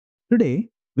Today,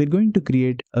 we're going to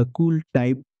create a cool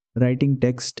type writing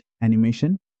text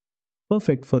animation,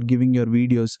 perfect for giving your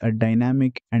videos a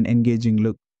dynamic and engaging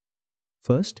look.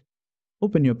 First,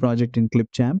 open your project in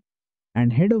Clipchamp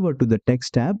and head over to the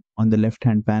Text tab on the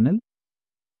left-hand panel.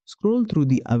 Scroll through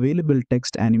the available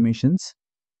text animations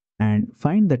and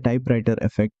find the typewriter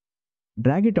effect.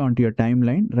 Drag it onto your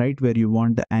timeline right where you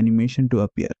want the animation to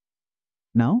appear.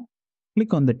 Now,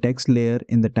 click on the text layer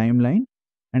in the timeline,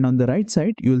 and on the right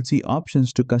side, you will see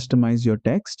options to customize your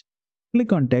text.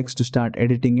 Click on text to start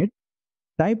editing it.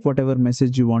 Type whatever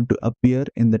message you want to appear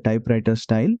in the typewriter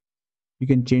style. You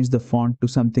can change the font to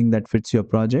something that fits your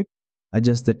project,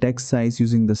 adjust the text size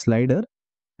using the slider,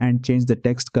 and change the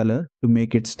text color to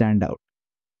make it stand out.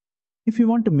 If you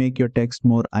want to make your text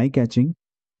more eye-catching,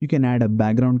 you can add a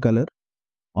background color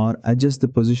or adjust the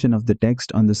position of the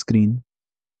text on the screen.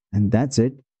 And that's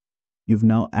it. You've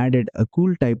now added a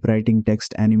cool typewriting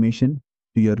text animation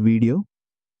to your video,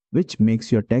 which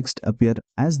makes your text appear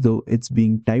as though it's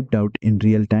being typed out in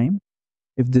real time.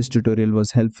 If this tutorial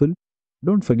was helpful,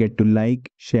 don't forget to like,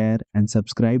 share, and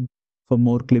subscribe for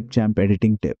more Clipchamp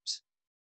editing tips.